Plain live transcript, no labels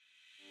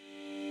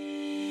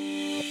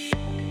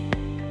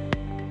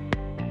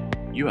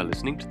You are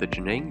listening to The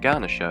Janine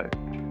Garner Show.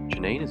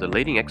 Janine is a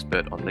leading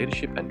expert on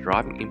leadership and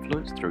driving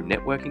influence through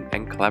networking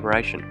and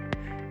collaboration,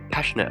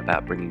 passionate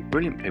about bringing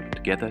brilliant people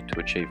together to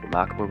achieve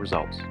remarkable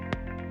results.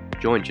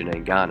 Join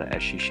Janine Garner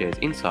as she shares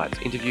insights,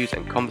 interviews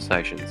and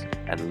conversations,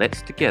 and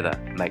let's together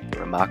make the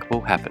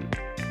remarkable happen.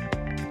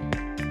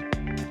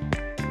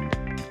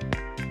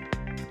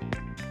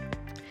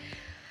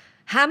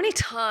 How many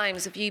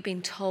times have you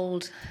been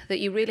told that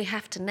you really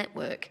have to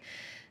network?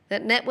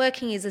 That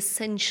networking is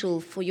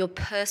essential for your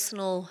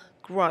personal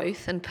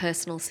growth and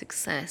personal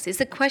success?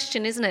 It's a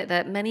question, isn't it,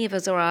 that many of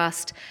us are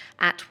asked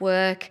at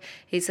work.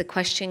 It's a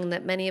question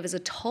that many of us are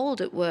told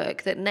at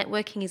work, that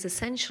networking is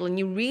essential and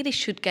you really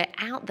should get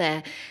out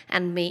there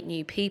and meet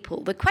new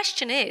people. The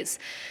question is,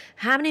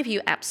 how many of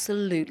you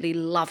absolutely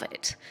love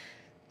it?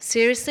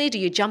 Seriously, do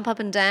you jump up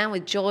and down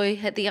with joy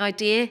at the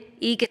idea,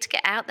 eager to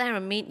get out there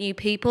and meet new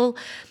people?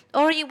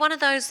 Or are you one of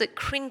those that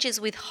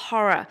cringes with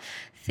horror,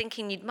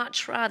 thinking you'd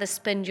much rather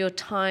spend your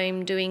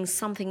time doing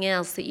something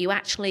else that you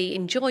actually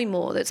enjoy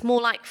more, that's more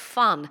like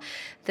fun,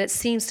 that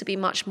seems to be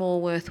much more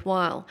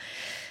worthwhile?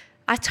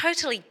 I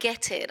totally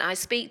get it. I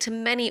speak to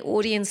many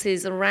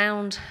audiences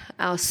around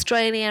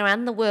Australia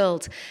and the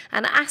world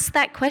and ask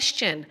that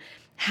question.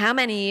 How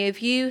many of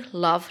you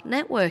love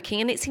networking?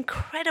 And it's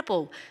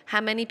incredible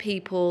how many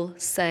people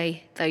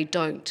say they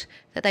don't,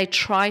 that they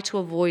try to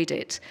avoid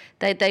it,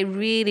 that they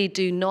really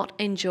do not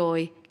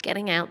enjoy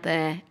getting out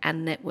there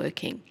and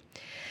networking.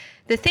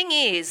 The thing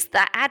is,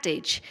 that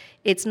adage,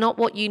 it's not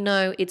what you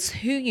know, it's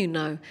who you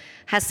know,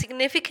 has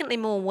significantly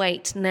more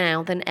weight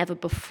now than ever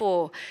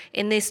before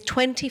in this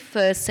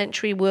 21st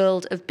century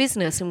world of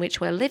business in which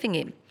we're living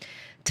in.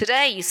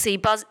 Today, you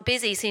see,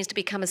 busy seems to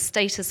become a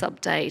status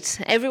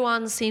update.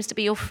 Everyone seems to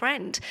be your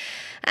friend.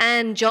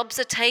 And jobs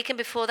are taken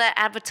before they're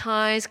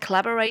advertised.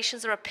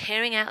 Collaborations are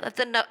appearing out of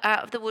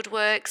the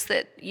woodworks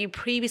that you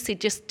previously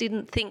just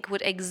didn't think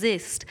would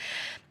exist.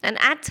 And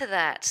add to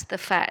that the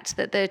fact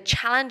that the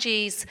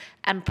challenges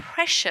and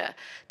pressure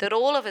that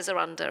all of us are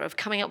under of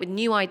coming up with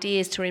new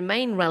ideas to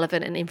remain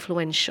relevant and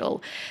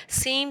influential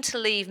seem to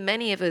leave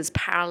many of us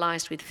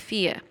paralyzed with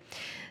fear.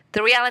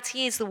 The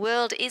reality is the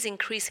world is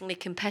increasingly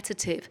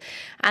competitive,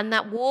 and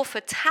that war for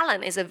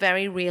talent is a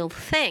very real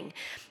thing.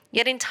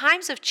 Yet in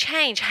times of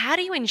change, how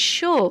do you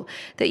ensure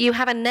that you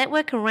have a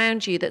network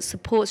around you that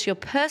supports your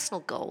personal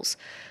goals,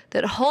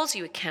 that holds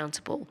you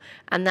accountable,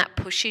 and that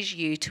pushes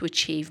you to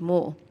achieve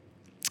more?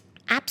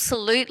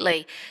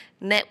 Absolutely,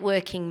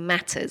 networking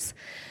matters.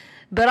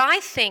 But I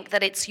think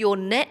that it's your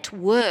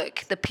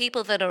network, the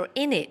people that are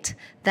in it,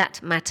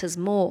 that matters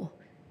more.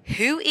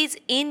 Who is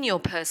in your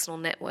personal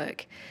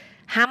network?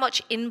 How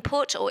much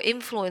input or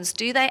influence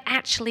do they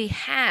actually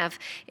have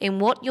in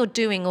what you're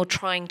doing or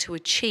trying to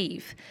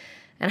achieve?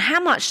 And how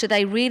much do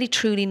they really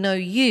truly know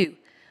you?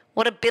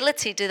 What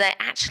ability do they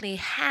actually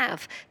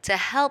have to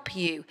help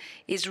you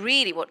is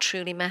really what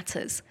truly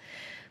matters.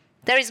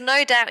 There is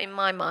no doubt in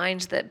my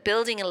mind that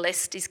building a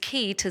list is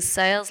key to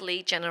sales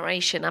lead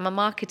generation. I'm a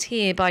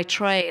marketeer by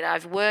trade.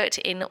 I've worked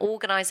in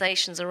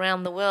organizations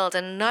around the world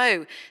and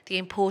know the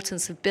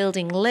importance of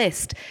building a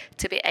list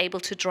to be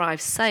able to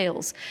drive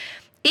sales.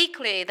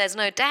 Equally, there's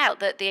no doubt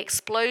that the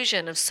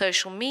explosion of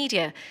social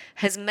media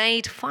has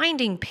made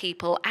finding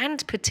people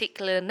and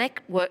particular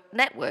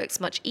networks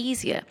much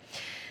easier.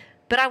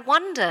 But I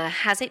wonder,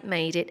 has it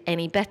made it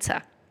any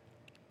better?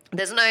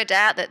 There's no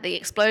doubt that the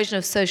explosion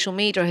of social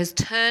media has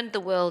turned the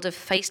world of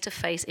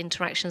face-to-face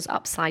interactions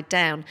upside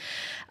down,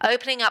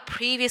 opening up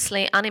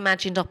previously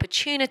unimagined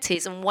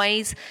opportunities and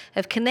ways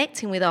of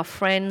connecting with our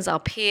friends,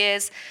 our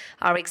peers,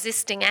 our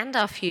existing and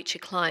our future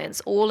clients,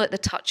 all at the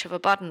touch of a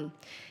button.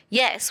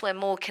 Yes, we're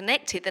more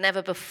connected than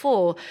ever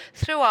before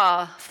through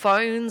our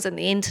phones and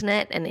the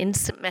internet and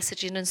instant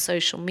messaging and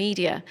social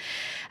media.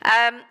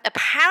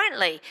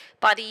 Apparently,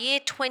 by the year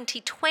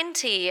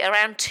 2020,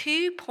 around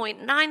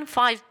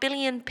 2.95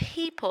 billion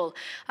people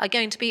are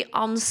going to be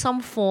on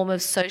some form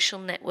of social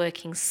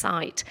networking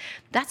site.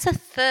 That's a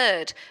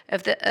third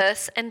of the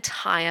Earth's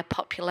entire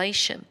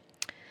population.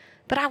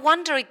 But I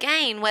wonder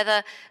again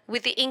whether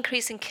with the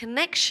increase in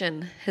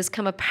connection has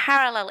come a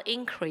parallel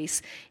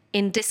increase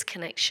in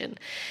disconnection,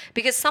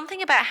 because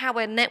something about how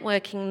we're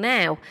networking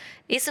now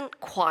isn't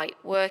quite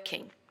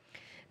working.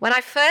 When I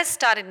first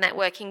started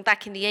networking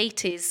back in the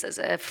 80s as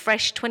a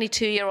fresh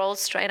 22-year-old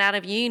straight out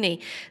of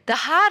uni, the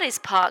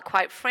hardest part,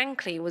 quite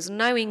frankly, was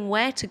knowing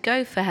where to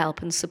go for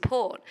help and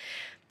support.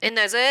 In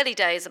those early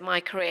days of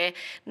my career,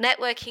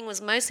 networking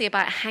was mostly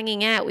about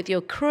hanging out with your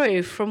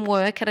crew from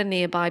work at a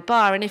nearby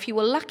bar. And if you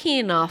were lucky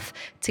enough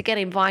to get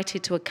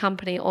invited to a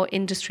company or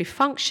industry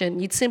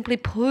function, you'd simply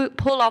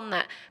pull on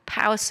that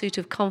power suit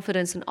of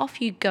confidence and off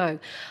you go,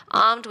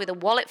 armed with a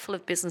wallet full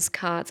of business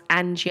cards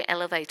and your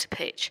elevator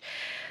pitch.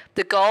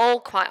 The goal,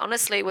 quite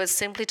honestly, was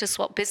simply to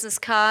swap business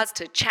cards,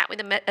 to chat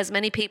with as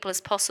many people as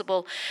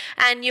possible.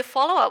 And your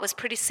follow-up was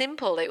pretty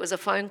simple. It was a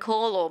phone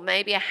call or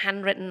maybe a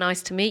handwritten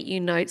nice to meet you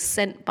note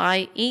sent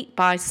by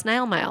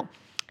snail mail.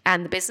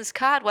 And the business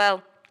card,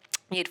 well,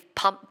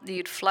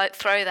 You'd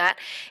throw that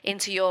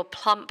into your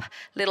plump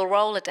little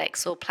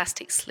Rolodex or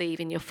plastic sleeve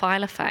in your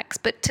Filofax.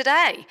 But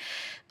today,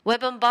 we're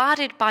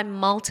bombarded by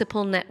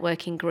multiple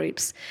networking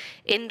groups,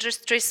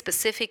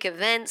 industry-specific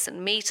events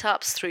and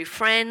meetups through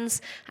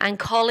friends and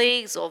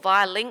colleagues or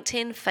via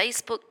LinkedIn,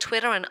 Facebook,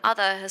 Twitter, and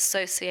other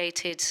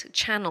associated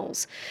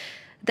channels.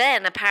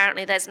 Then,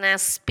 apparently, there's now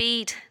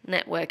speed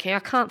networking. I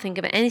can't think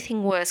of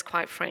anything worse,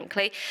 quite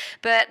frankly.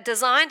 But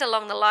designed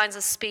along the lines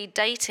of speed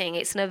dating,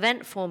 it's an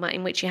event format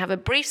in which you have a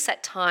brief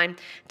set time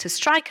to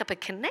strike up a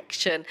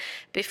connection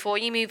before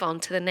you move on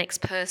to the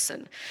next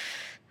person.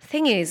 The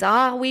thing is,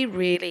 are we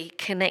really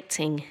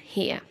connecting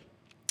here?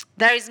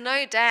 There is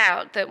no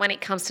doubt that when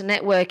it comes to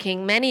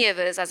networking, many of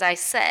us, as I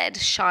said,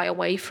 shy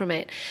away from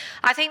it.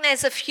 I think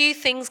there's a few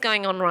things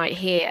going on right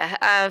here.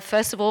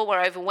 First of all,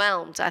 we're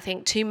overwhelmed. I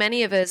think too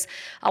many of us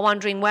are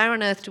wondering, where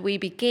on earth do we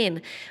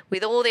begin?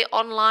 With all the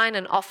online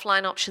and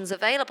offline options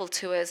available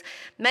to us,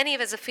 many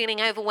of us are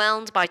feeling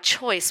overwhelmed by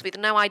choice with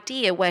no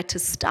idea where to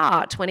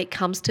start when it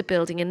comes to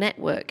building a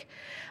network.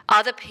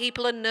 Other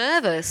people are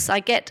nervous. I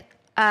get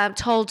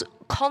told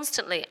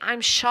constantly, I'm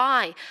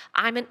shy,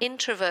 I'm an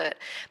introvert.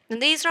 And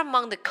these are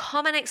among the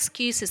common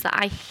excuses that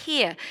I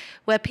hear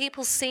where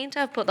people seem to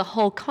have put the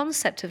whole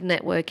concept of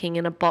networking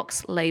in a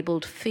box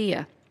labeled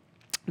fear.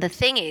 The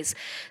thing is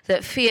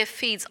that fear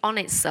feeds on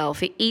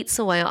itself. It eats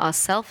away at our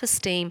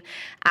self-esteem,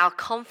 our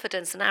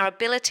confidence, and our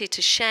ability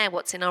to share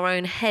what's in our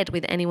own head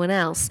with anyone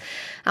else.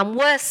 And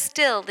worse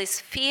still,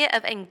 this fear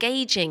of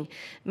engaging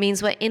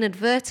means we're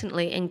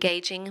inadvertently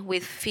engaging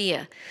with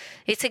fear.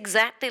 It's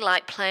exactly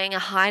like playing a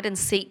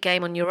hide-and-seek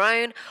game on your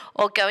own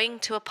or going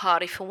to a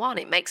party for one.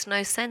 It makes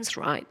no sense,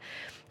 right?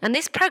 And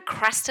this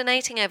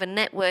procrastinating over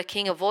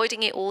networking,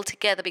 avoiding it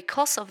altogether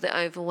because of the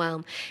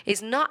overwhelm,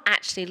 is not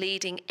actually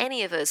leading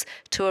any of us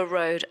to a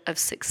road of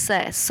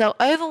success. So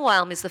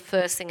overwhelm is the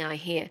first thing I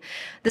hear.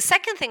 The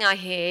second thing I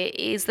hear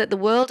is that the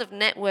world of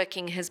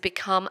networking has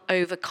become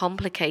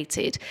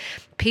overcomplicated.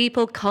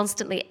 People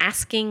constantly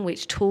asking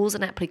which tools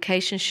and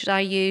applications should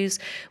I use,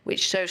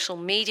 which social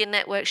media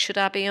networks should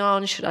I be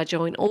on, should I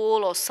join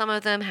all or some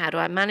of them, how do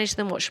I manage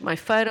them, what should my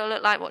photo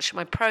look like, what should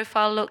my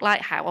profile look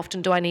like, how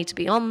often do I need to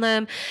be on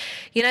them?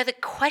 You know, the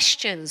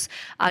questions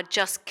are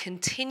just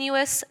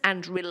continuous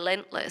and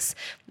relentless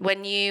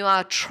when you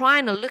are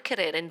trying to look at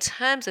it in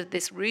terms of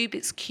this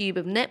Rubik's Cube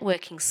of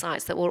networking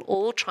sites that we're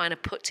all trying to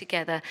put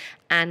together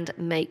and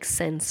make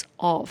sense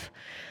of.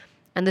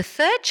 And the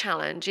third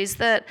challenge is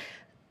that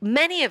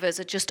many of us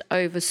are just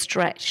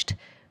overstretched.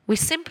 We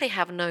simply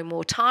have no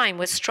more time.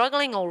 We're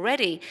struggling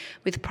already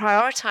with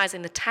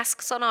prioritizing the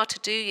tasks on our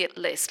to-do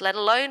list, let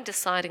alone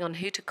deciding on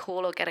who to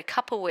call or get a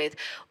cuppa with,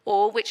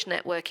 or which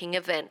networking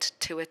event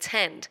to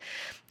attend.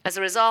 As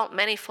a result,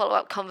 many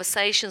follow-up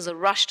conversations are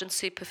rushed and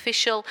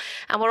superficial,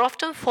 and we're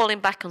often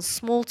falling back on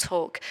small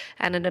talk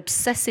and an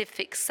obsessive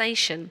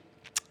fixation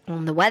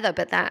on the weather,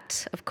 but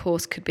that, of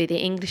course, could be the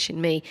English in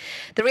me.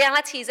 The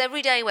reality is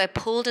every day we're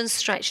pulled and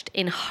stretched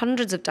in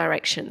hundreds of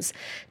directions,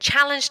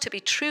 challenged to be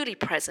truly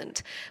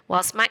present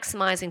whilst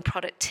maximising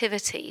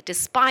productivity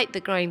despite the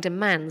growing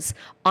demands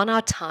on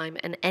our time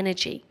and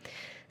energy.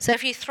 So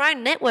if you throw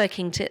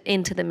networking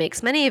into the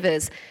mix, many of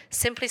us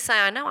simply say,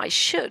 I know I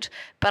should,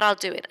 but I'll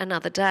do it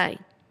another day.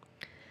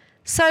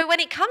 So when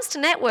it comes to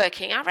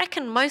networking, I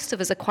reckon most of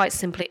us are quite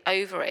simply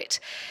over it.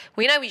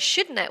 We know we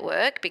should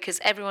network because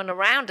everyone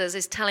around us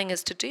is telling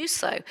us to do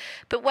so.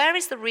 But where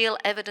is the real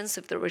evidence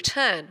of the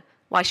return?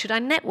 Why should I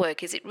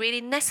network? Is it really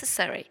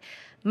necessary?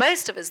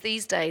 Most of us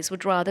these days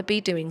would rather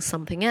be doing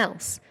something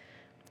else.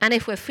 And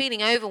if we're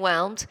feeling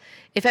overwhelmed,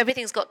 if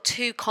everything's got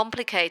too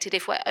complicated,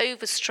 if we're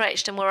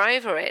overstretched and we're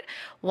over it,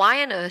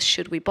 why on earth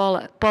should we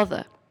bother?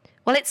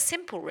 Well, it's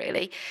simple,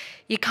 really.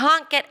 You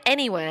can't get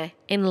anywhere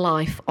in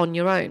life on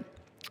your own.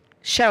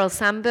 Sheryl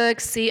Sandberg,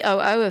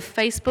 COO of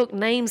Facebook,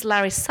 names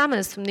Larry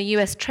Summers from the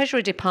US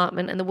Treasury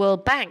Department and the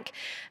World Bank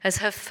as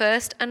her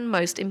first and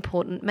most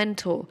important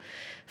mentor.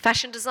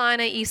 Fashion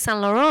designer Yves Saint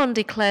Laurent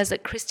declares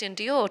that Christian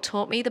Dior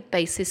taught me the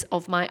basis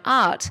of my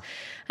art.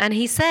 And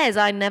he says,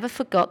 I never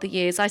forgot the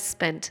years I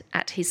spent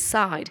at his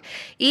side.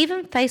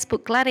 Even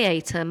Facebook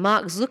gladiator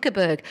Mark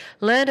Zuckerberg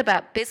learned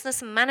about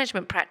business and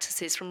management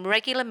practices from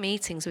regular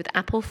meetings with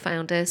Apple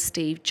founder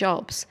Steve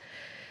Jobs.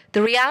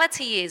 The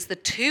reality is the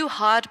too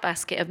hard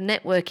basket of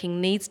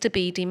networking needs to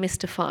be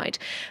demystified,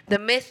 the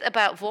myth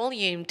about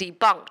volume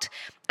debunked,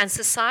 and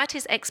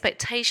society's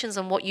expectations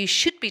on what you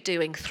should be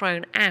doing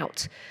thrown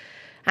out.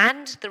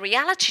 And the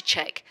reality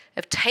check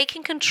of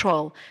taking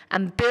control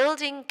and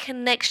building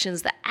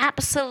connections that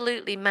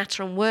absolutely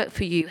matter and work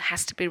for you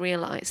has to be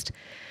realized.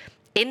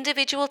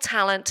 Individual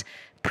talent,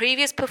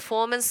 previous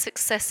performance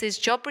successes,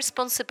 job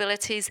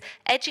responsibilities,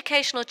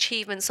 educational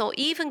achievements, or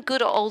even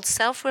good old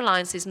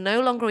self-reliance is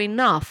no longer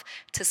enough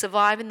to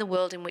survive in the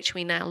world in which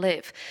we now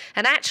live.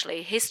 And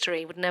actually,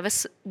 history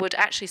would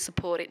actually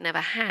support it never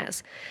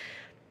has.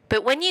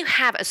 But when you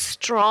have a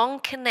strong,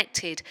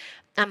 connected,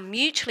 and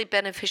mutually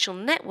beneficial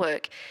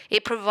network,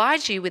 it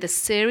provides you with a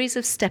series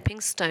of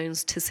stepping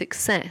stones to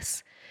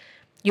success.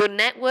 Your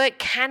network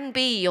can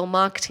be your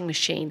marketing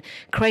machine,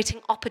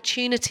 creating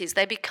opportunities.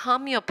 They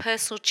become your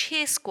personal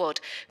cheer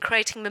squad,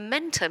 creating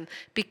momentum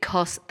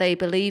because they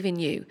believe in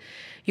you.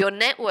 Your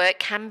network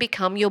can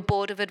become your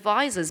board of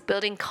advisors,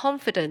 building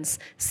confidence,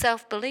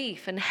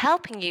 self-belief, and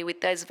helping you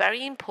with those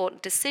very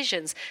important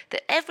decisions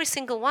that every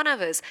single one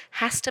of us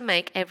has to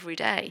make every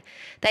day.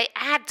 They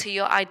add to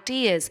your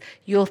ideas,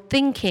 your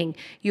thinking,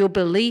 your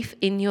belief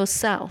in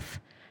yourself.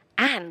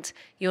 And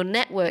your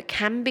network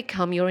can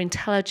become your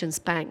intelligence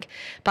bank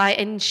by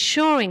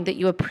ensuring that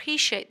you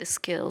appreciate the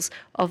skills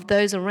of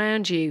those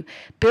around you,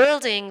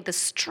 building the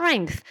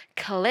strength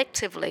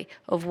collectively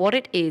of what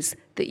it is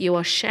that you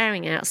are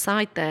sharing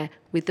outside there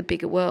with the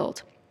bigger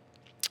world.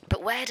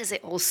 But where does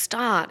it all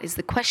start is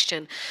the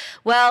question.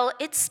 Well,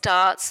 it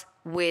starts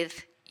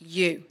with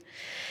you.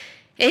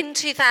 In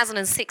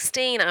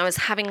 2016, I was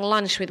having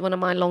lunch with one of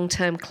my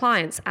long-term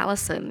clients,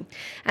 Alison.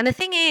 And the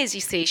thing is,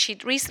 you see,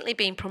 she'd recently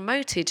been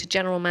promoted to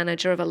general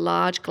manager of a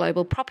large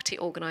global property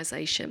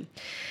organization.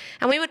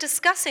 And we were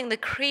discussing the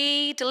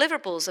key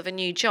deliverables of a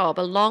new job,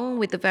 along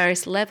with the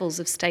various levels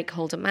of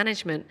stakeholder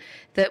management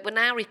that were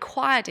now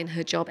required in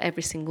her job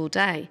every single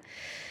day.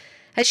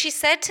 As she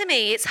said to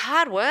me, it's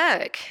hard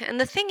work. And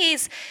the thing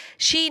is,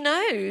 she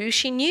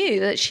knew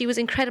that she was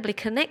incredibly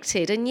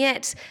connected. And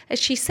yet, as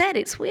she said,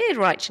 it's weird,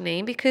 right,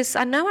 Janine? Because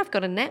I know I've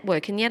got a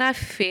network, and yet I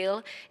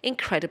feel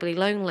incredibly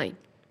lonely.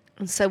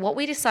 And so what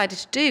we decided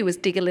to do was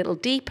dig a little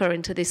deeper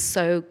into this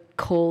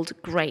so-called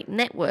great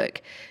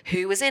network.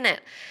 Who was in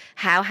it?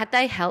 How had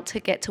they helped her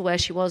get to where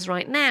she was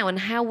right now? And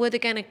how were they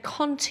going to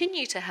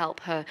continue to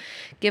help her,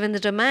 given the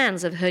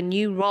demands of her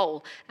new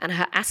role and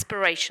her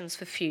aspirations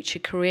for future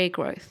career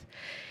growth?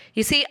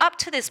 You see, up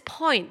to this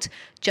point,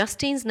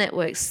 Justine's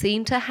network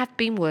seemed to have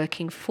been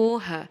working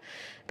for her.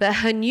 But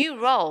her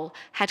new role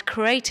had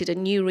created a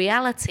new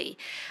reality,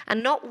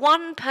 and not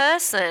one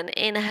person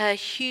in her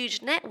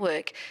huge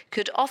network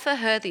could offer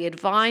her the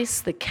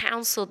advice, the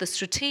counsel, the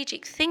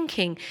strategic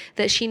thinking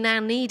that she now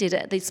needed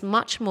at this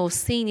much more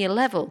senior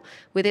level,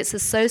 with its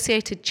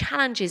associated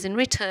challenges in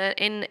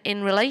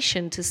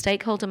relation to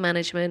stakeholder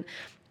management,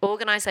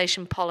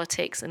 organization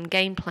politics, and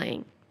game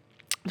playing.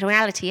 The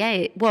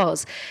reality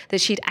was that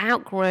she'd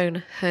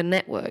outgrown her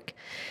network.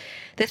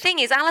 The thing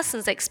is,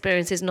 Alison's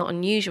experience is not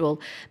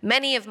unusual.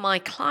 Many of my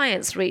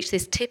clients reach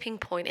this tipping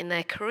point in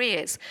their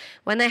careers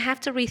when they have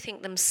to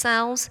rethink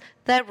themselves,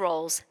 their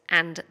roles,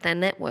 and their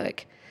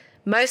network.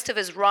 Most of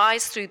us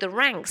rise through the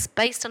ranks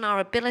based on our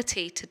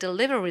ability to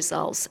deliver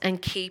results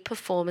and key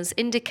performance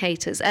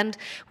indicators, and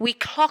we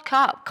clock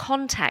up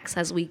contacts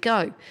as we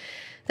go.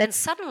 Then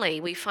suddenly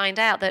we find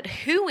out that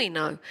who we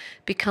know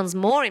becomes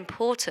more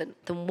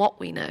important than what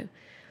we know.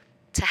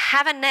 To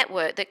have a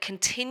network that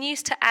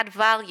continues to add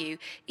value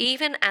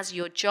even as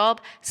your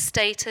job,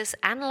 status,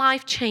 and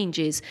life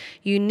changes,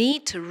 you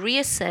need to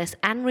reassess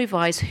and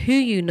revise who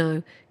you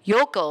know,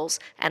 your goals,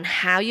 and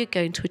how you're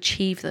going to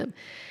achieve them.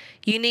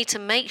 You need to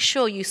make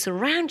sure you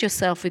surround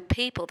yourself with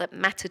people that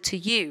matter to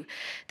you,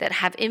 that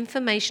have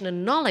information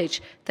and knowledge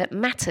that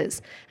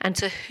matters, and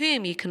to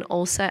whom you can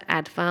also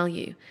add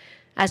value.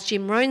 As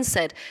Jim Rohn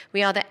said,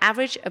 we are the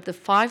average of the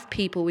 5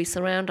 people we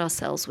surround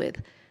ourselves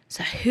with.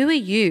 So who are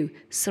you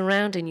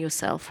surrounding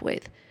yourself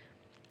with?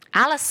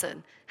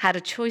 Alison had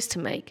a choice to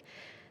make.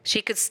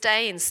 She could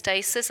stay in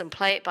stasis and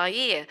play it by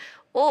ear,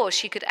 or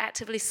she could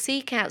actively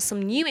seek out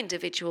some new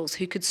individuals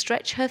who could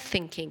stretch her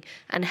thinking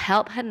and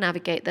help her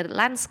navigate the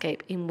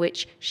landscape in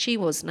which she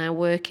was now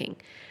working.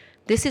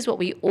 This is what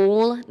we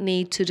all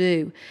need to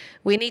do.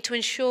 We need to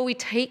ensure we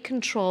take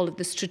control of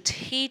the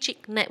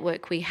strategic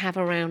network we have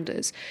around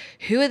us.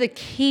 Who are the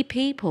key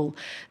people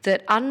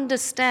that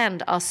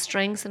understand our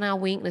strengths and our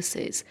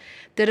weaknesses,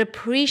 that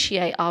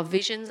appreciate our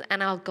visions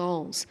and our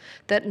goals,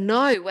 that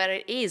know where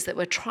it is that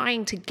we're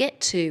trying to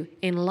get to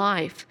in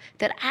life,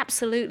 that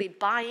absolutely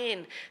buy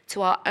in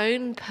to our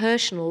own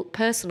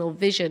personal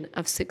vision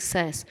of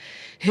success?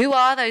 Who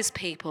are those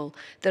people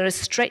that are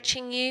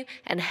stretching you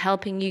and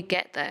helping you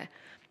get there,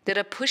 that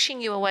are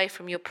pushing you away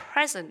from your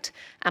present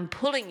and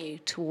pulling you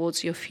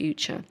towards your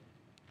future?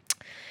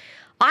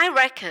 I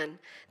reckon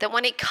that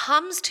when it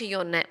comes to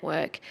your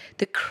network,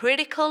 the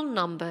critical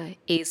number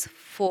is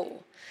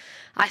 4.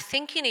 I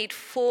think you need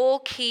 4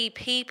 key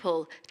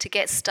people to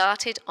get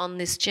started on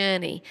this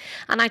journey.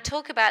 And I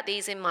talk about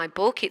these in my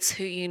book, It's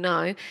Who You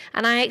Know,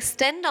 and I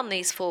extend on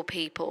these 4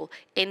 people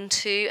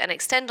to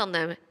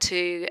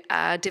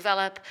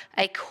develop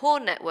a core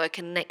network,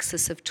 a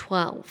nexus of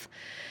 12.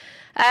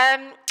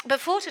 But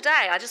for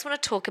today, I just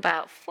want to talk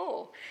about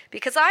 4,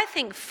 because I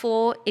think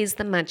 4 is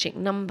the magic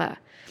number.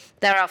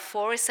 There are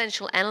 4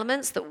 essential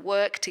elements that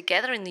work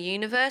together in the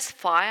universe: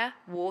 fire,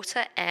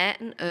 water, air,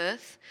 and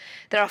earth.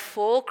 There are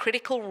 4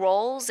 critical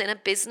roles in a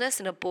business,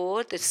 in a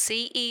board: the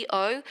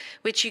CEO,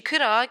 which you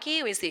could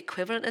argue is the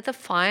equivalent of the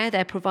fire.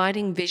 They're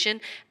providing vision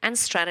and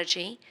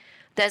strategy.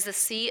 There's a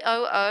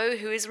COO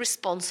who is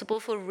responsible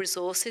for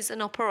resources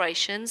and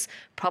operations,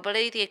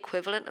 probably the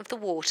equivalent of the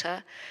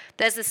water.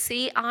 There's a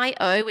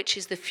CIO, which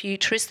is the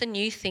futurist, the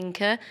new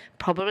thinker,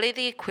 probably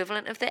the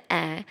equivalent of the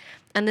air.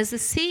 And there's a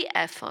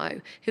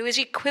CFO, who is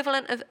the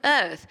equivalent of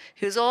earth,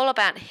 who's all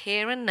about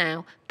here and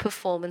now,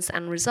 performance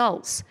and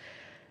results.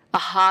 A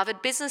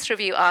Harvard Business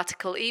Review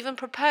article even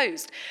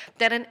proposed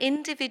that an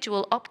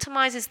individual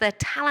optimizes their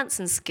talents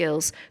and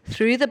skills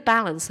through the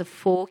balance of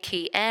 4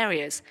 key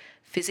areas: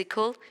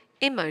 physical,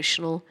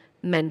 emotional,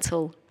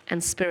 mental,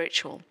 and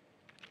spiritual.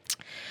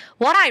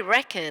 What I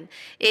reckon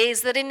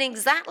is that in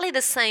exactly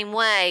the same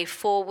way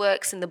 4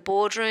 works in the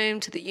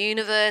boardroom, to the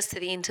universe, to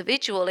the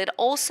individual, it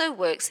also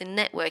works in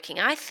networking.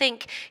 I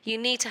think you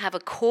need to have a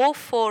core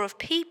 4 of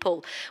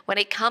people when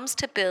it comes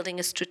to building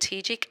a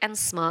strategic and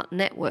smart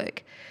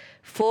network.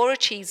 4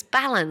 achieves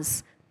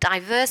balance,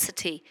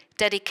 diversity,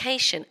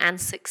 dedication,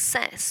 and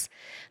success.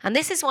 And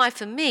this is why,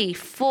 for me,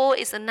 4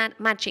 is a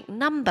magic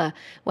number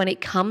when it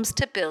comes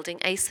to building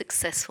a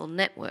successful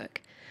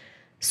network.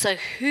 So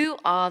who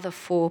are the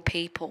 4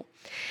 people?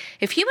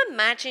 If you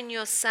imagine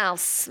yourself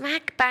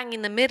smack bang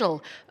in the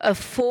middle of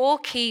 4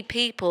 key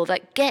people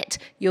that get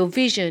your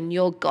vision,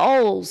 your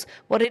goals,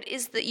 what it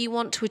is that you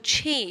want to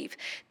achieve,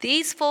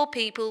 these 4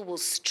 people will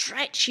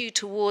stretch you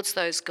towards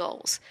those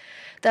goals.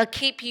 They'll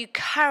keep you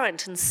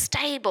current and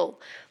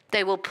stable.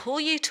 They will pull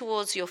you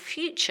towards your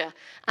future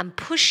and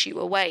push you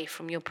away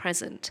from your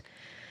present.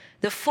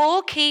 The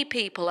 4 key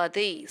people are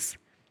these.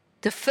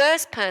 The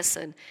first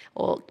person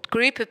or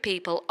group of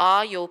people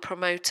are your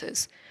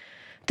promoters.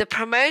 The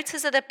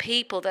promoters are the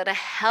people that are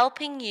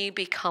helping you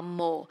become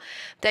more.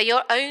 They're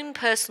your own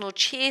personal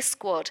cheer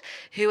squad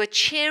who are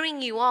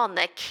cheering you on.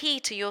 They're key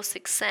to your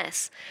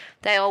success.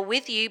 They are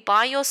with you,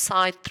 by your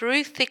side,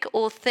 through thick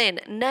or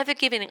thin, never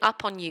giving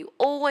up on you,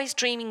 always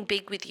dreaming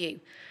big with you.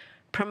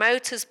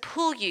 Promoters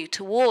pull you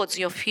towards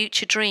your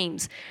future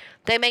dreams.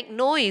 They make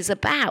noise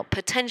about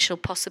potential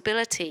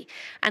possibility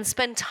and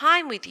spend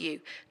time with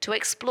you to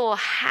explore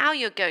how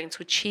you're going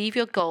to achieve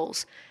your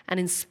goals and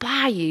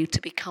inspire you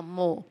to become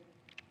more.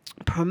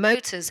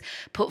 Promoters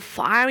put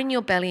fire in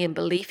your belly and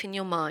belief in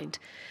your mind.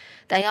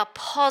 They are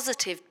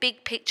positive,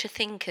 big picture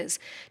thinkers,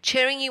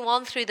 cheering you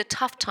on through the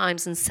tough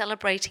times and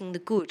celebrating the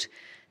good.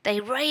 They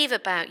rave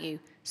about you,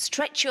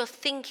 stretch your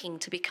thinking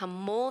to become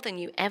more than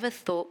you ever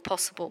thought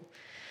possible.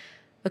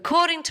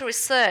 According to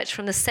research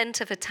from the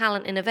Centre for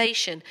Talent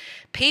Innovation,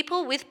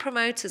 people with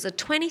promoters are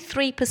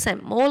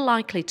 23% more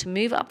likely to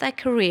move up their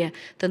career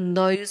than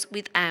those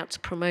without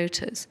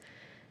promoters.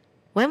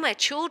 When we're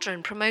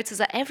children, promoters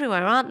are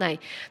everywhere, aren't they?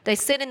 They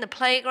sit in the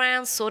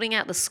playground sorting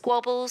out the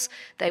squabbles.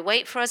 They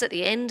wait for us at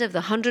the end of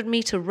the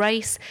 100-meter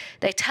race.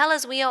 They tell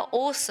us we are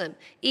awesome,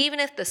 even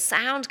if the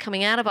sound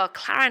coming out of our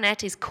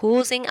clarinet is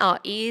causing our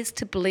ears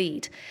to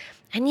bleed.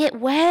 And yet,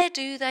 where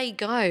do they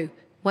go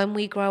when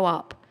we grow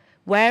up?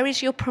 Where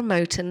is your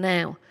promoter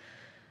now?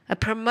 A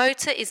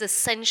promoter is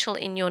essential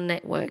in your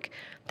network.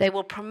 They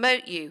will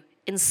promote you,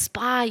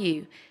 inspire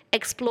you,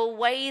 explore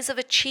ways of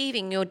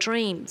achieving your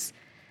dreams.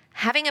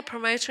 Having a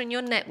promoter in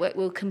your network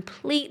will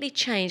completely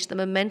change the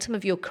momentum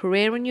of your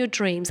career and your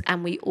dreams,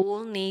 and we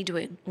all need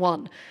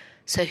one.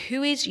 So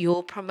who is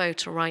your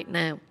promoter right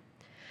now?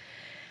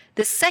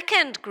 The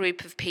second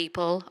group of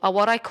people are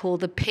what I call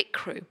the pit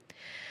crew.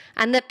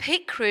 And the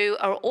pit crew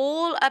are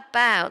all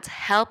about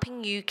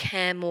helping you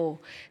care more.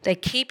 They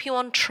keep you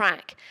on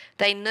track.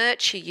 They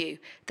nurture you.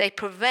 They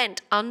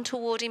prevent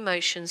untoward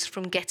emotions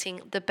from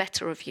getting the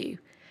better of you.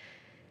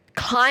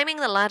 Climbing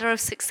the ladder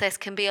of success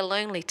can be a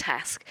lonely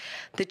task.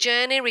 The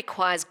journey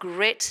requires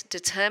grit,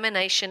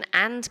 determination,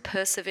 and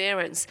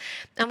perseverance.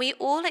 And we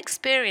all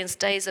experience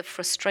days of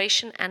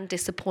frustration and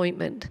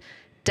disappointment.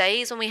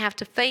 Days when we have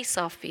to face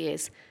our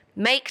fears,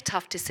 make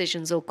tough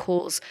decisions or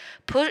calls,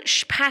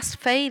 push past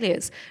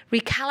failures,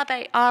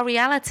 recalibrate our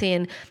reality,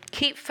 and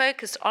keep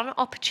focused on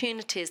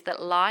opportunities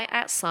that lie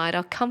outside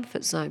our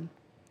comfort zone.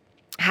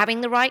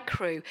 Having the right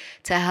crew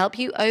to help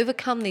you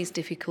overcome these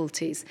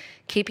difficulties,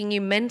 keeping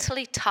you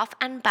mentally tough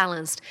and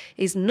balanced,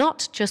 is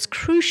not just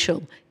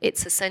crucial,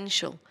 it's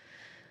essential.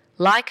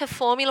 Like a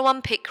Formula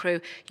One pit crew,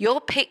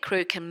 your pit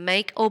crew can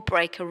make or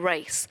break a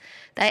race.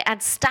 They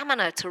add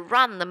stamina to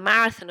run the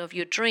marathon of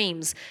your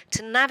dreams,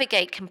 to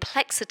navigate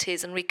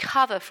complexities and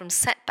recover from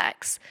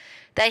setbacks.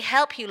 They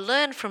help you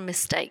learn from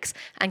mistakes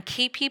and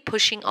keep you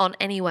pushing on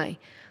anyway.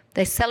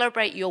 They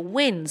celebrate your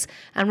wins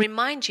and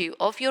remind you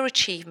of your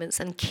achievements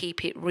and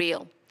keep it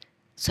real.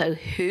 So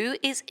who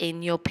is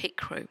in your pit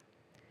crew?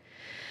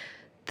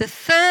 The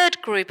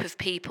third group of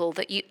people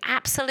that you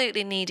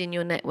absolutely need in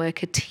your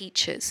network are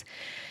teachers.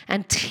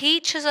 And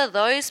teachers are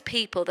those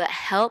people that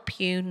help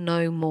you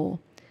know more.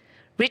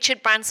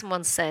 Richard Branson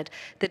once said,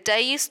 "The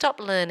day you stop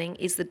learning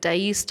is the day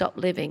you stop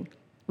living."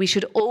 We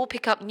should all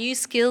pick up new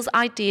skills,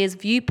 ideas,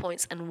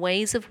 viewpoints, and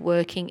ways of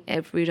working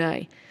every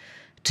day.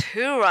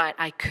 Too right,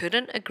 I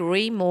couldn't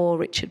agree more,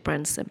 Richard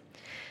Branson.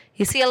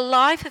 You see, a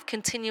life of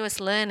continuous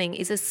learning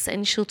is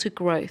essential to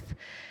growth.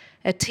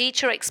 A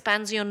teacher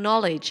expands your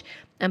knowledge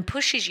and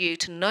pushes you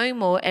to know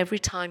more every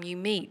time you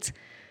meet.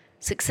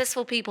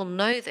 Successful people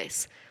know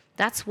this.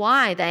 That's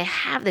why they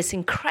have this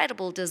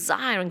incredible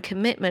desire and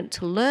commitment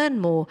to learn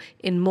more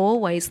in more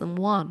ways than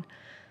one.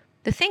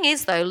 The thing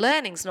is, though,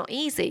 learning's not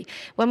easy.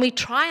 When we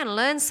try and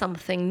learn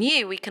something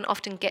new, we can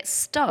often get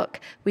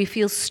stuck. We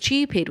feel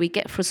stupid. We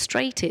get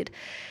frustrated.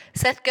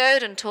 Seth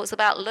Godin talks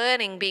about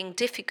learning being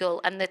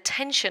difficult and the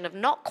tension of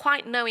not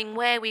quite knowing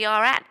where we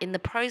are at in the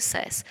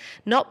process,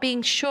 not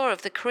being sure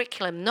of the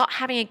curriculum, not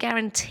having a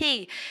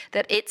guarantee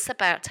that it's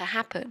about to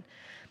happen.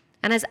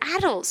 And as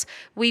adults,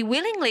 we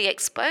willingly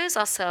expose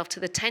ourselves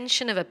to the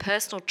tension of a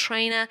personal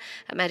trainer,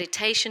 a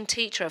meditation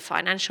teacher, a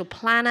financial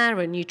planner,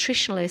 or a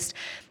nutritionalist,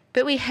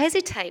 but we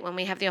hesitate when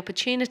we have the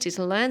opportunity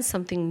to learn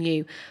something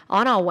new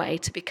on our way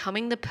to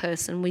becoming the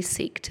person we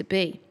seek to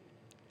be.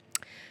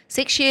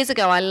 6 years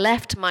ago, I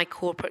left my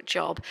corporate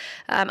job.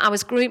 I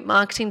was Group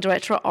Marketing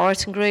Director at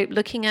Oroton Group,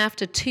 looking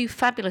after two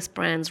fabulous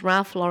brands,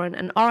 Ralph Lauren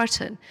and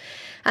Oroton.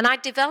 And I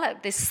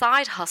developed this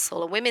side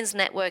hustle, a women's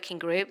networking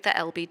group, the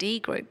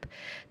LBD Group,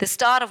 the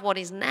start of what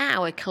is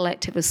now a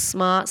collective of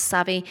smart,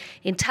 savvy,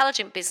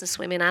 intelligent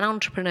businesswomen and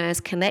entrepreneurs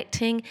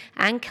connecting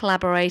and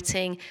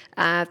collaborating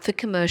for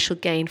commercial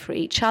gain for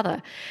each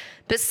other.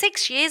 But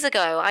 6 years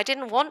ago, I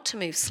didn't want to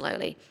move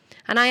slowly.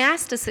 And I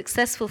asked a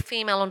successful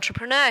female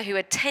entrepreneur who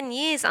had 10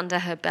 years under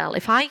her belt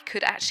if I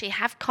could actually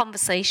have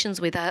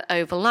conversations with her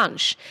over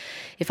lunch.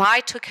 If I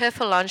took her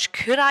for lunch,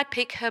 could I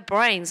pick her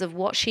brains of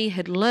what she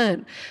had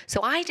learned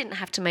so I didn't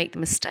have to make the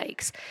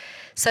mistakes,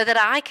 so that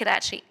I could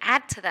actually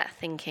add to that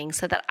thinking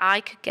so that I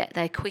could get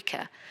there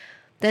quicker.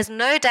 There's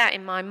no doubt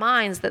in my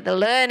mind that the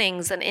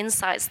learnings and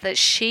insights that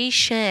she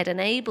shared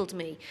enabled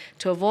me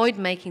to avoid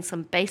making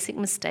some basic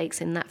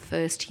mistakes in that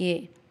first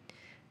year.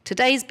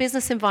 Today's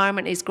business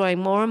environment is growing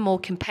more and more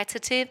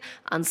competitive,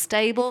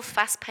 unstable,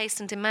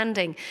 fast-paced and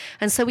demanding,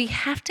 and so we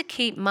have to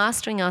keep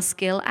mastering our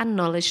skill and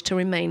knowledge to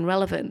remain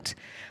relevant.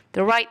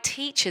 The right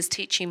teachers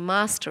teach you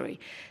mastery.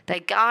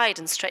 They guide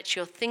and stretch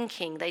your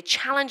thinking. They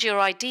challenge your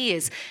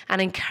ideas and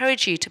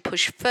encourage you to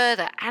push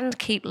further and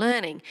keep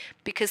learning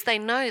because they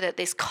know that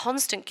this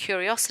constant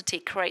curiosity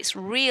creates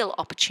real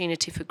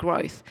opportunity for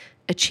growth,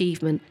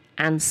 achievement,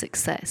 and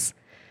success.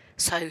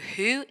 So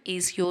who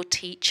is your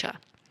teacher?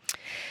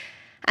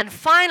 And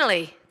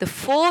finally, the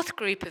fourth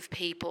group of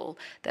people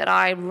that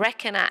I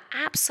reckon are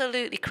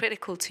absolutely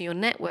critical to your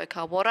network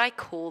are what I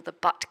call the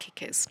butt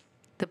kickers.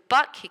 The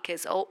butt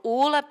kickers are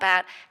all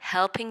about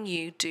helping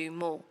you do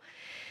more.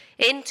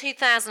 In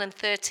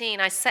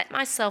 2013, I set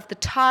myself the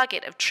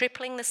target of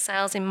tripling the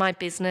sales in my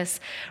business,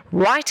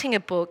 writing a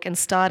book and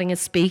starting a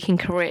speaking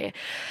career.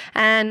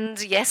 And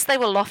yes, they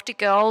were lofty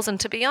goals, and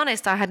to be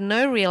honest, I had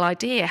no real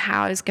idea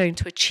how I was going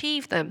to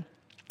achieve them.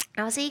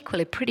 I was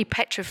equally pretty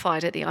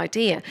petrified at the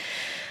idea.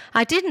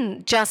 I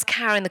didn't just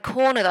cower in the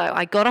corner, though.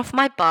 I got off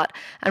my butt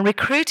and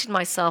recruited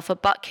myself a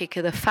butt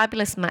kicker, the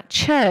fabulous Matt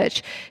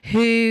Church,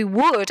 who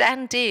would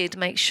and did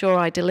make sure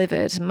I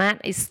delivered.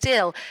 Matt is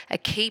still a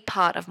key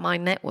part of my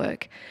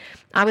network.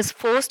 I was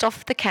forced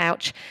off the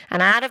couch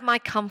and out of my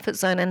comfort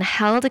zone and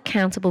held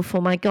accountable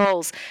for my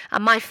goals.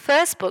 And my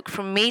first book,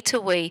 From Me to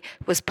We,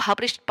 was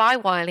published by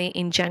Wiley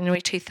in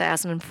January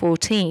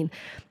 2014.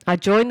 I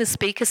joined the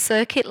speaker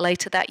circuit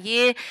later that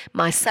year.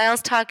 My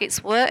sales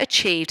targets were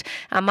achieved,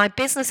 and my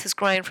business has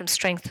grown from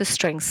strength to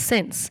strength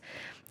since.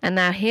 And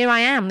now here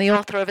I am, the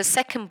author of a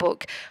second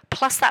book,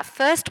 plus that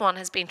first one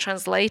has been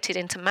translated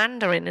into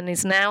Mandarin and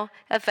is now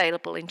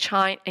available in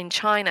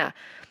China.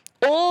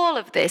 All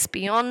of this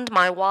beyond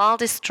my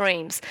wildest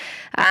dreams,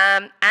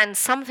 and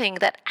something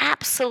that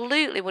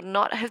absolutely would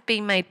not have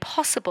been made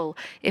possible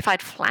if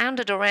I'd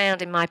floundered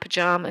around in my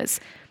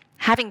pajamas.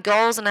 Having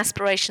goals and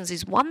aspirations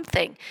is one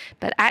thing,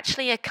 but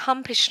actually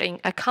accomplishing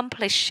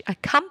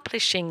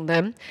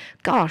them,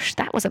 gosh,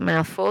 that was a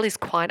mouthful, is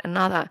quite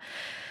another.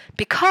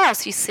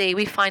 Because, you see,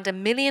 we find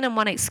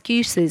 1,000,001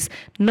 excuses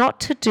not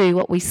to do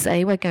what we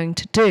say we're going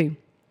to do.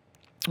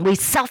 We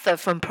suffer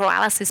from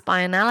paralysis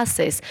by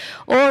analysis,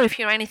 or if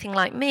you're anything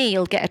like me,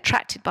 you'll get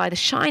attracted by the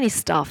shiny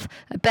stuff,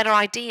 a better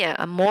idea,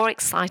 a more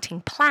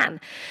exciting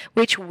plan,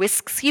 which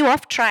whisks you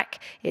off track.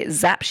 It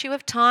zaps you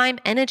of time,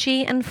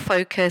 energy, and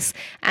focus,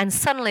 and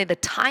suddenly the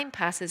time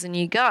passes and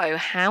you go,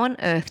 how on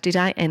earth did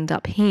I end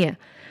up here?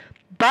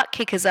 Butt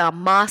kickers are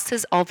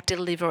masters of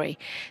delivery.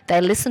 They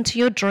listen to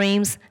your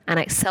dreams and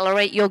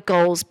accelerate your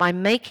goals by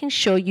making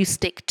sure you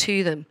stick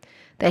to them.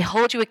 They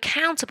hold you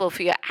accountable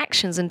for your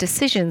actions and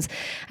decisions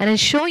and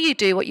ensure you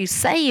do what you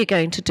say you're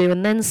going to do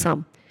and then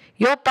some.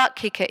 Your butt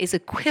kicker is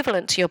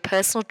equivalent to your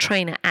personal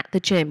trainer at the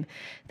gym.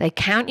 They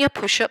count your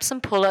push-ups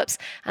and pull-ups,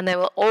 and they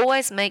will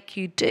always make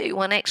you do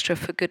one extra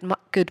for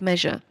good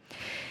measure.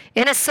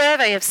 In a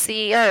survey of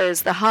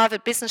CEOs, the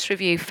Harvard Business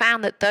Review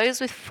found that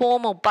those with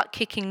formal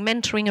butt-kicking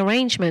mentoring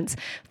arrangements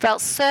felt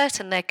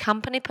certain their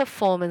company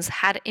performance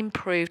had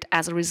improved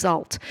as a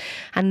result.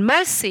 And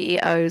most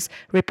CEOs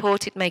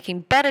reported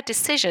making better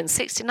decisions,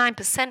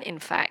 69% in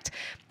fact,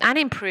 and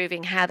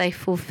improving how they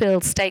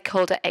fulfilled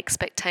stakeholder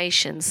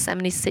expectations,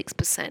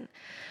 76%.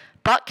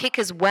 Butt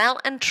kickers well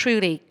and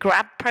truly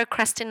grab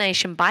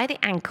procrastination by the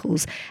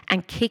ankles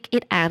and kick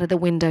it out of the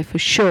window for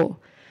sure.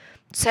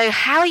 So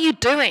how are you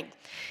doing?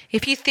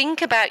 If you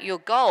think about your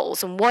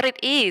goals and what it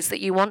is that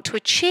you want to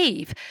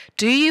achieve,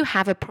 do you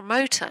have a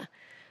promoter?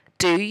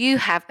 Do you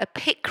have a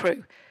pit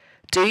crew?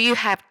 Do you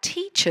have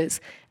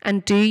teachers?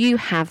 And do you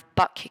have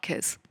butt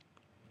kickers?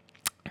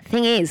 The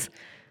thing is,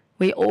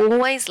 we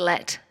always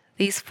let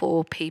these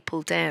 4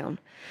 people down.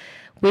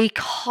 We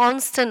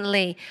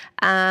constantly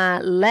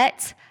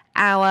let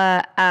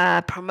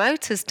our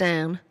promoters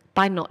down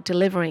by not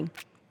delivering.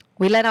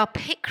 We let our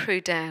pit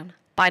crew down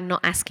by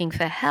not asking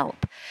for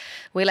help.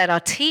 We let our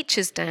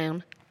teachers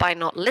down by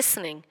not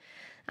listening.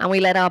 And we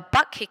let our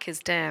butt kickers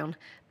down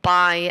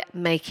by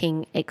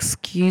making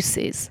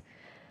excuses.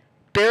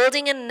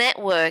 Building a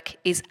network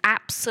is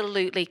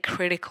absolutely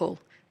critical.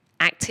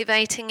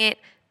 Activating it,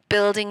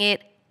 building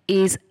it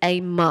is a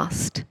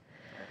must.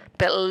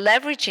 But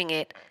leveraging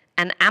it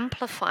and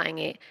amplifying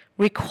it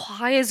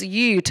requires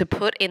you to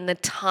put in the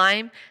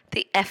time,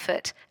 the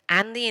effort,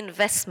 and the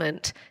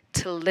investment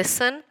to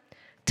listen,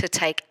 to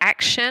take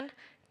action,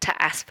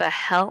 to ask for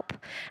help,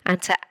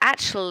 and to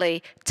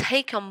actually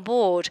take on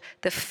board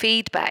the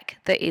feedback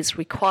that is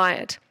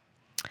required.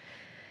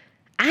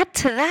 Add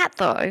to that,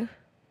 though,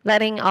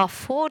 letting our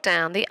 4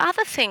 down, the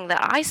other thing that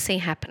I see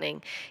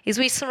happening is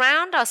we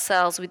surround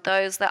ourselves with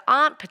those that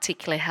aren't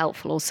particularly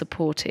helpful or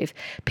supportive,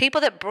 people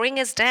that bring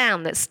us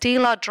down, that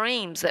steal our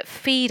dreams, that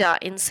feed our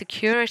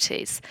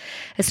insecurities.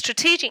 A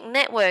strategic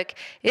network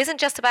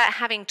isn't just about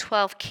having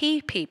 12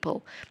 key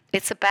people,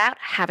 it's about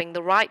having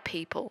the right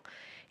people.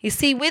 You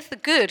see, with the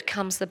good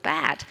comes the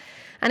bad.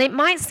 And it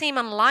might seem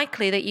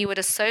unlikely that you would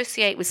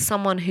associate with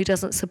someone who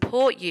doesn't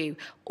support you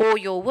or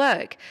your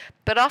work,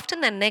 but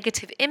often their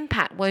negative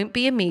impact won't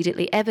be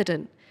immediately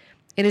evident.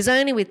 It is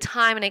only with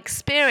time and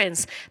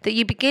experience that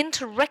you begin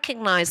to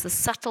recognize the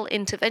subtle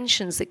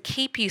interventions that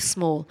keep you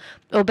small,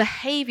 or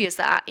behaviors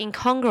that are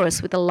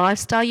incongruous with the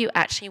lifestyle you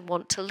actually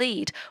want to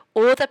lead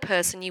or the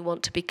person you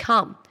want to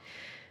become.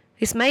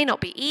 This may not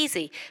be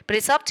easy, but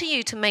it's up to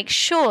you to make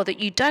sure that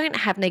you don't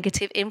have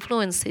negative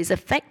influences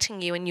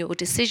affecting you and your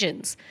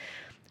decisions.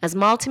 As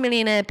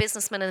multimillionaire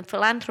businessman and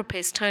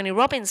philanthropist Tony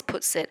Robbins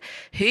puts it,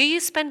 who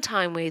you spend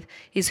time with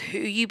is who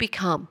you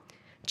become.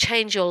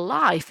 Change your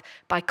life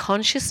by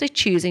consciously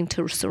choosing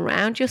to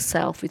surround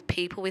yourself with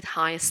people with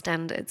higher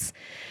standards.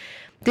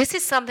 This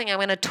is something I'm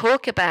going to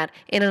talk about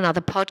in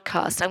another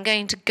podcast. I'm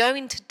going to go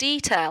into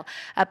detail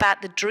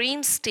about the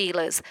dream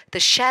stealers, the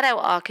shadow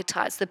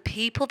archetypes, the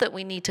people that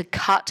we need to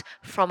cut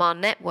from our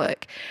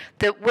network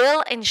that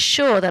will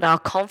ensure that our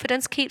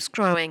confidence keeps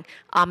growing,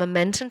 our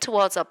momentum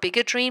towards our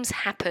bigger dreams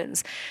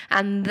happens,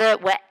 and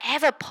that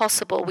wherever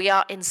possible we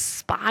are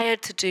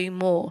inspired to do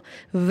more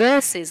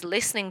versus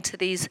listening to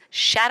these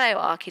shadow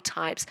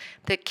archetypes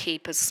that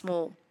keep us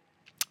small.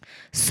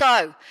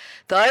 So,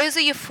 those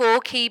are your 4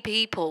 key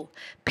people.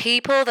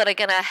 People that are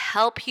going to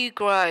help you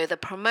grow, the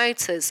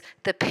promoters,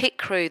 the pit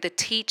crew, the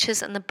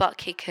teachers, and the butt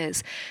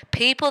kickers.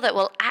 People that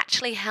will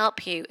actually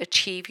help you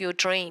achieve your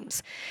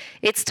dreams.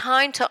 It's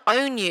time to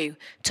own you,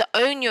 to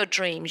own your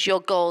dreams, your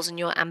goals, and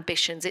your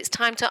ambitions. It's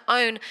time to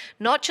own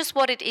not just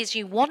what it is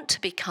you want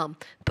to become,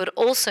 but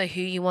also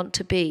who you want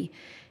to be.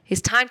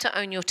 It's time to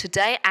own your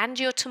today and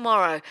your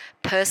tomorrow,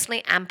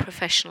 personally and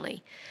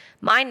professionally.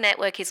 My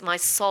network is my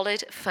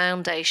solid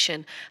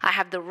foundation. I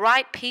have the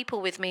right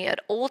people with me at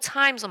all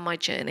times on my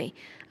journey.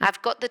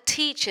 I've got the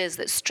teachers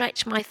that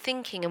stretch my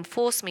thinking and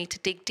force me to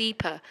dig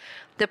deeper.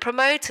 The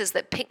promoters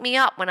that pick me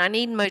up when I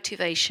need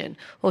motivation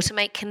or to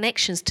make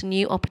connections to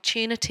new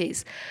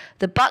opportunities.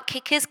 The butt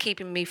kickers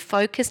keeping me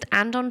focused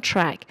and on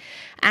track.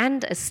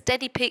 And a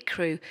steady pit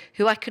crew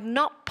who I could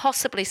not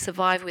possibly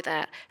survive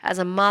without as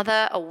a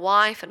mother, a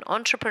wife, an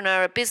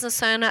entrepreneur, a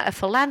business owner, a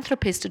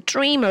philanthropist, a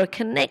dreamer, a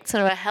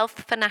connector, a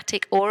health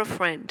fanatic, or a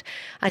friend.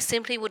 I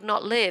simply would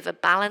not live a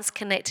balanced,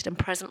 connected, and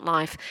present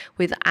life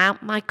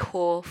without my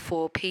core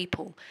 4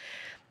 people.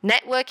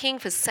 Networking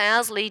for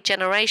sales, lead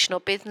generation, or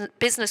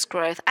business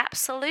growth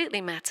absolutely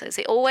matters.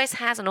 It always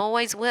has and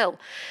always will.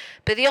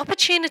 But the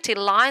opportunity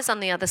lies on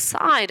the other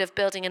side of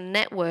building a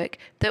network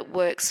that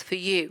works for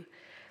you.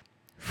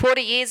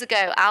 40 years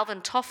ago, Alvin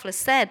Toffler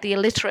said the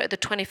illiterate of the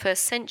 21st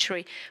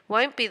century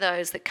won't be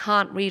those that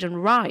can't read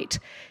and write.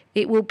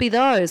 It will be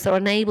those that are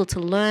unable to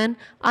learn,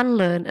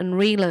 unlearn, and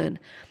relearn.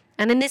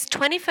 And in this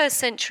 21st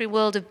century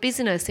world of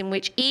business in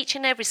which each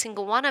and every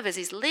single one of us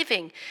is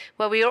living,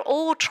 where we are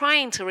all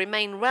trying to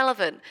remain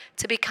relevant,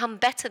 to become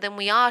better than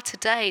we are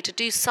today, to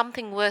do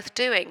something worth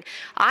doing,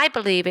 I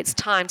believe it's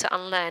time to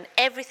unlearn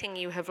everything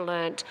you have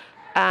learned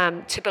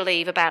to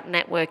believe about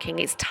networking.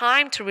 It's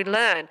time to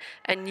relearn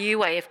a new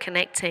way of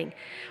connecting,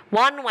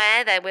 one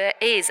where there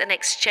is an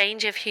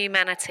exchange of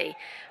humanity,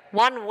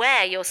 one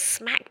where you're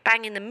smack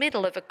bang in the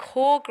middle of a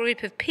core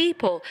group of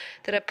people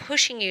that are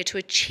pushing you to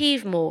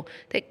achieve more,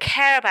 that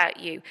care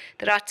about you,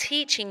 that are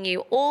teaching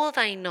you all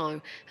they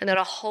know, and that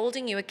are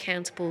holding you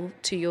accountable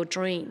to your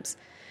dreams.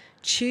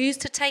 Choose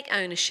to take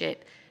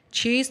ownership.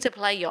 Choose to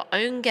play your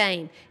own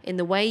game in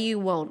the way you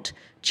want.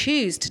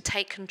 Choose to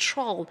take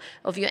control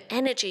of your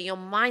energy, your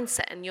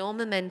mindset, and your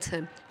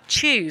momentum.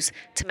 Choose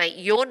to make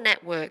your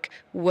network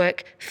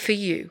work for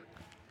you.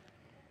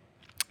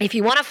 If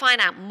you want to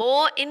find out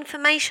more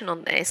information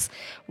on this,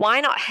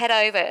 why not head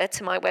over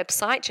to my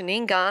website,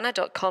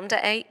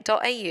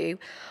 janinegarner.com.au.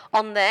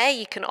 On there,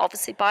 you can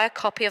obviously buy a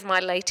copy of my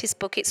latest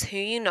book, It's Who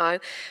You Know,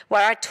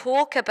 where I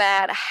talk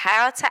about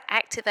how to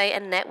activate a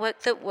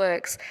network that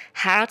works,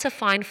 how to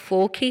find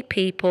 4 key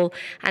people,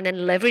 and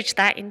then leverage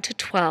that into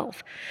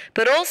 12.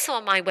 But also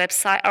on my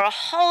website are a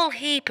whole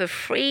heap of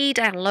free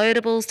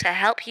downloadables to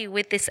help you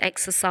with this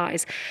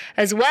exercise,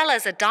 as well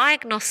as a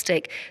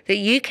diagnostic that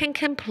you can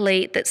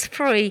complete that's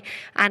free,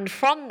 and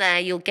from there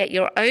you'll get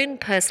your own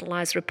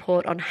personalized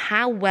report on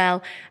how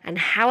well and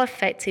how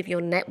effective your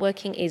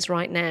networking is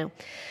right now.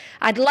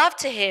 I'd love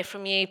to hear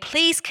from you.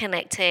 Please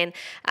connect in.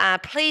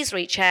 Please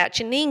reach out,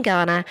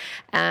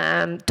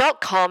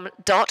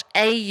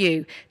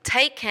 janinegarner.com.au.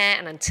 Take care,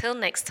 and until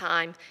next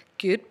time,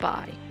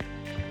 goodbye.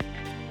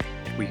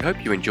 We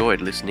hope you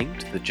enjoyed listening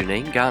to The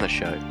Janine Garner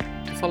Show.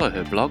 To follow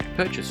her blog,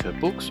 purchase her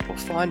books, or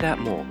find out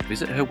more,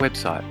 visit her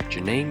website,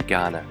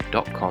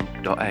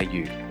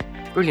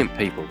 janinegarner.com.au. Brilliant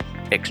people,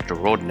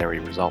 extraordinary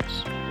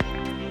results.